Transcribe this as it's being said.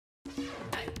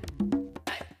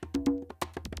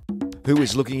Who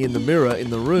is looking in the mirror in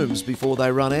the rooms before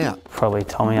they run out? Probably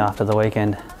Tommy after the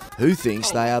weekend. Who thinks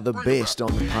they are the best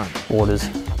on the punt? Waters.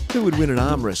 Who would win an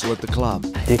arm wrestle at the club?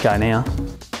 Dicko now.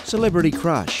 Celebrity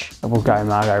crush? We'll go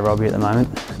Margot Robbie at the moment.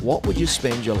 What would you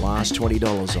spend your last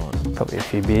 $20 on? Probably a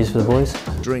few beers for the boys.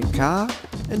 Dream car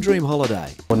and dream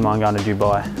holiday? Wouldn't mind going to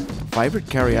Dubai. Favourite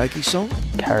karaoke song?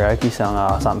 Karaoke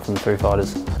song, something from the Foo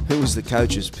Fighters. Who was the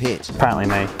coach's pet? Apparently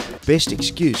me. Best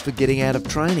excuse for getting out of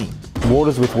training?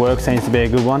 Waters with work seems to be a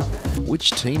good one.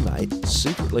 Which teammate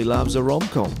secretly loves a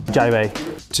rom-com? JB.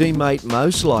 Teammate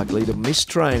most likely to miss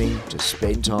training to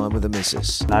spend time with the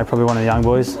missus? No, probably one of the young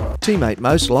boys. Teammate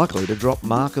most likely to drop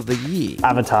mark of the year?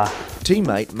 Avatar.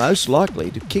 Teammate most likely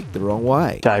to kick the wrong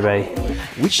way? JB.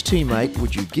 Which teammate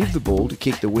would you give the ball to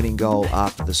kick the winning goal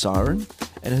after the siren?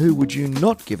 And who would you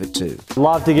not give it to?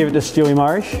 Love to give it to Stewie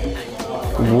Murray.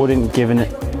 Wouldn't give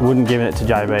it to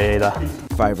JB either.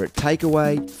 Favourite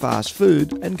takeaway, fast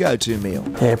food and go-to meal?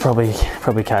 Yeah, probably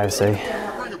KFC.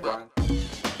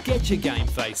 Get your game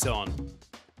face on.